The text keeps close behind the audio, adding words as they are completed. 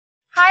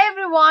Hi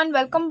everyone,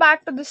 welcome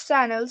back to this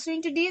channel. So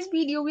in today's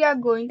video we are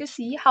going to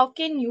see how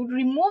can you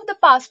remove the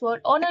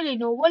password on a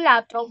Lenovo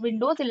laptop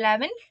Windows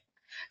 11.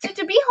 So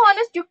to be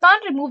honest, you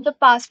can't remove the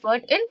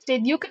password.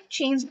 Instead, you can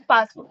change the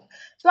password.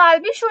 So I'll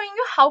be showing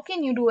you how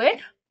can you do it.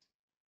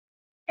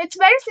 It's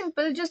very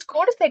simple. Just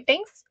go to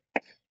settings,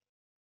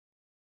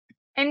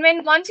 and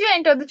once you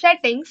enter the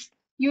settings,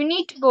 you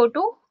need to go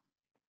to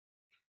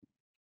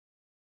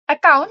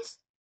accounts,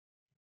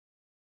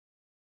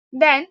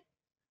 then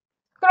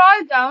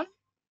scroll down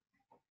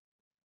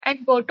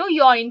and go to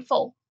your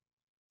info.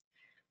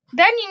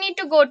 Then you need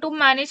to go to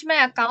manage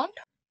my account.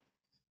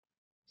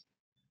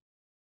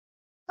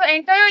 So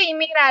enter your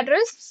email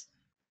address.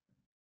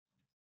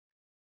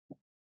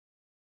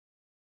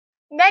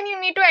 Then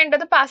you need to enter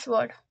the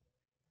password.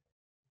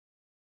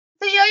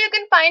 So here you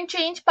can find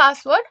change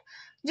password.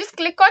 Just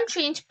click on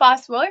change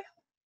password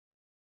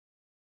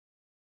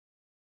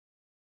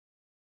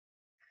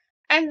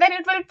and then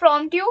it will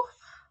prompt you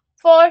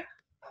for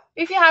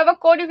if you have a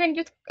code you can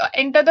just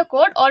enter the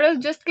code, or else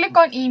just click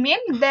on email,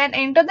 then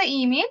enter the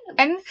email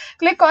and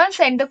click on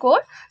send the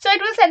code. So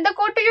it will send the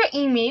code to your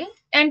email,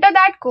 enter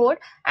that code,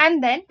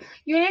 and then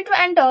you need to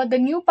enter the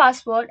new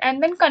password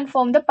and then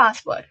confirm the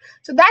password.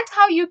 So that's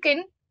how you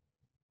can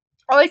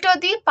alter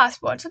the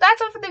password. So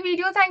that's all for the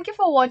video. Thank you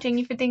for watching.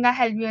 If you think I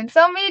helped you in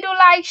some way, do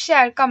like,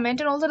 share, comment,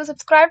 and also to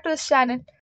subscribe to this channel.